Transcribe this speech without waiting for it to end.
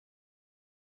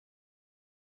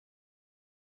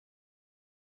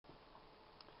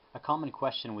A common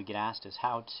question we get asked is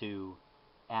how to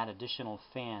add additional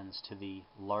fans to the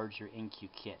larger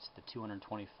IncuKit, the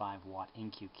 225 watt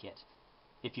IncuKit.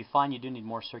 If you find you do need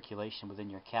more circulation within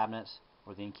your cabinet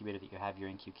or the incubator that you have your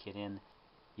IncuKit in,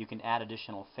 you can add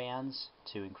additional fans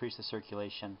to increase the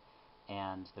circulation,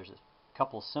 and there's a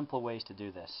couple simple ways to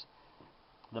do this.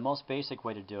 The most basic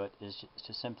way to do it is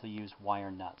to simply use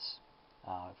wire nuts.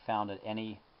 Found at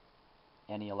any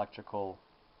electrical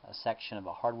section of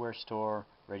a hardware store,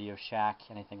 Radio Shack,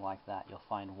 anything like that, you'll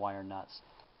find wire nuts.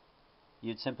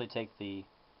 You'd simply take the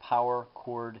power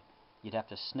cord, you'd have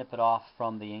to snip it off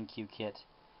from the IncuKit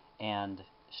and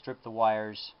strip the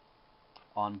wires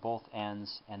on both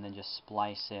ends, and then just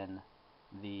splice in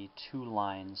the two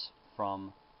lines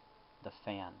from the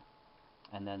fan,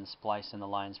 and then splice in the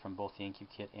lines from both the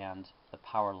IncuKit and the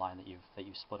power line that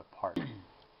you've split apart.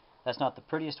 That's not the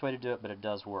prettiest way to do it, but it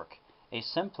does work. A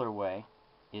simpler way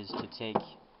is to take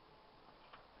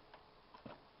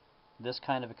this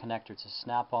kind of a connector. It's a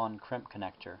snap-on crimp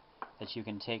connector that you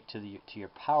can take to your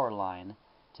power line.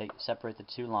 Separate the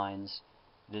two lines.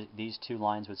 These two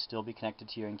lines would still be connected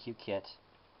to your IncuKit,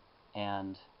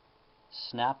 and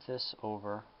snap this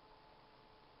over.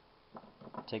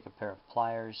 Take a pair of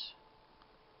pliers,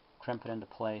 crimp it into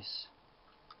place,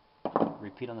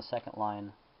 repeat on the second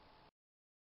line,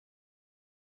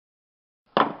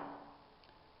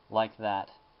 like that,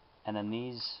 and then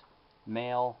these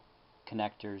male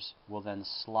connectors will then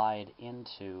slide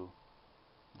into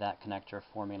that connector,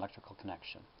 forming an electrical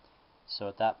connection. So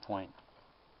at that point,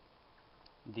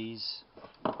 these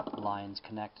lines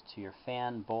connect to your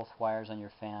fan, both wires on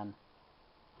your fan.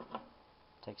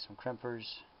 Take some crimpers,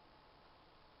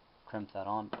 crimp that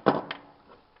on.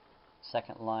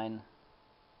 Second line.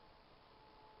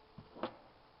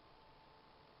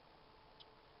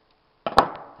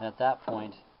 And at that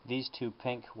point, these two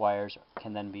pink wires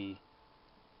can then be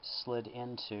slid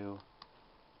into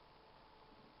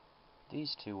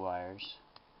these two wires,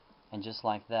 and just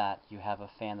like that you have a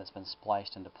fan that's been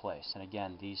spliced into place. And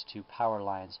again, these two power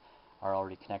lines are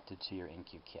already connected to your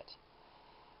IncuKit.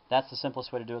 That's the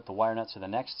simplest way to do it. The wire nuts are the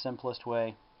next simplest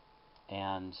way,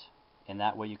 and in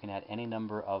that way you can add any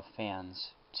number of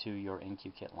fans to your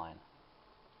IncuKit line.